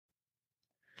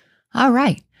All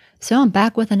right, so I'm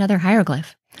back with another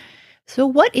hieroglyph. So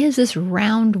what is this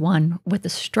round one with the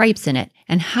stripes in it,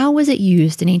 and how was it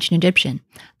used in ancient Egyptian?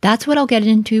 That's what I'll get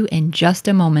into in just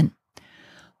a moment.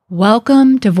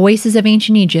 Welcome to Voices of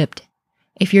Ancient Egypt.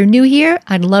 If you're new here,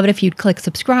 I'd love it if you'd click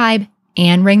subscribe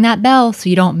and ring that bell so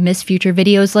you don't miss future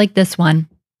videos like this one.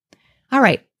 All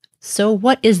right, so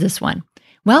what is this one?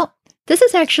 Well, this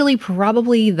is actually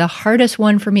probably the hardest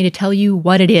one for me to tell you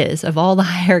what it is of all the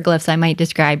hieroglyphs I might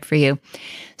describe for you.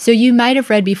 So you might have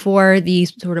read before the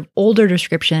sort of older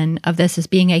description of this as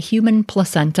being a human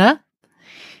placenta.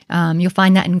 You'll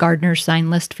find that in Gardner's sign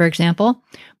list, for example.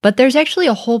 But there's actually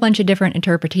a whole bunch of different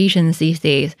interpretations these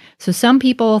days. So some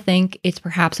people think it's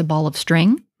perhaps a ball of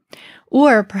string,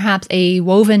 or perhaps a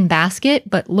woven basket,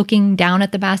 but looking down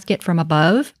at the basket from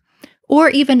above, or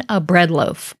even a bread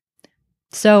loaf.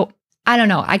 So I don't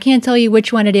know. I can't tell you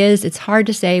which one it is. It's hard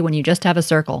to say when you just have a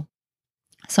circle.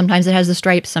 Sometimes it has the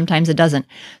stripes, sometimes it doesn't.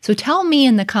 So tell me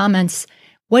in the comments,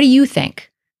 what do you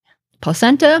think?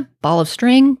 Placenta, ball of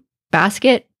string,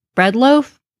 basket, bread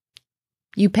loaf?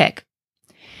 You pick.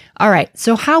 All right,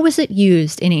 so how was it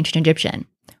used in ancient Egyptian?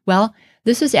 Well,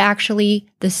 this is actually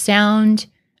the sound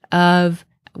of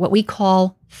what we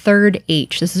call third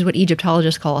H. This is what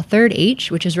Egyptologists call a third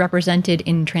H, which is represented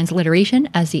in transliteration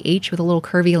as the H with a little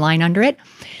curvy line under it.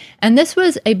 And this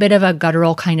was a bit of a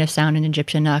guttural kind of sound in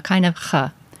Egyptian, kind of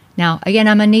kh. Now, again,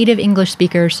 I'm a native English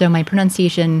speaker, so my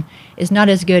pronunciation is not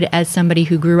as good as somebody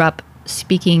who grew up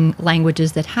speaking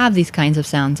languages that have these kinds of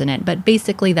sounds in it. But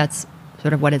basically, that's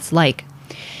sort of what it's like.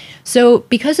 So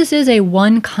because this is a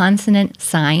one consonant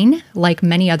sign, like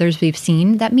many others we've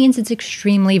seen, that means it's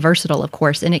extremely versatile, of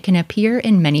course, and it can appear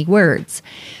in many words.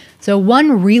 So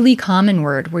one really common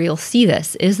word where you'll see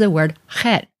this is the word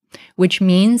chet, which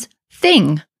means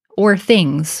thing or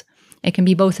things. It can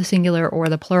be both the singular or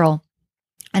the plural.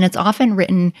 And it's often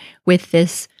written with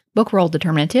this book roll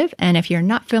determinative. And if you're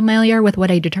not familiar with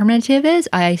what a determinative is,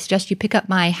 I suggest you pick up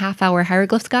my half-hour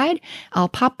hieroglyphs guide. I'll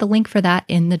pop the link for that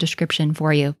in the description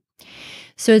for you.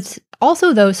 So it's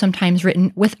also, though, sometimes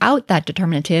written without that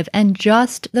determinative and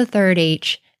just the third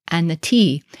H and the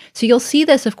T. So you'll see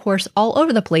this, of course, all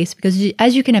over the place because,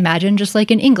 as you can imagine, just like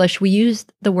in English, we use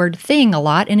the word thing a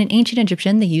lot, and in ancient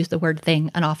Egyptian, they use the word thing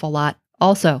an awful lot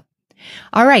also.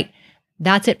 All right,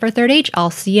 that's it for third H.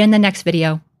 I'll see you in the next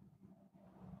video.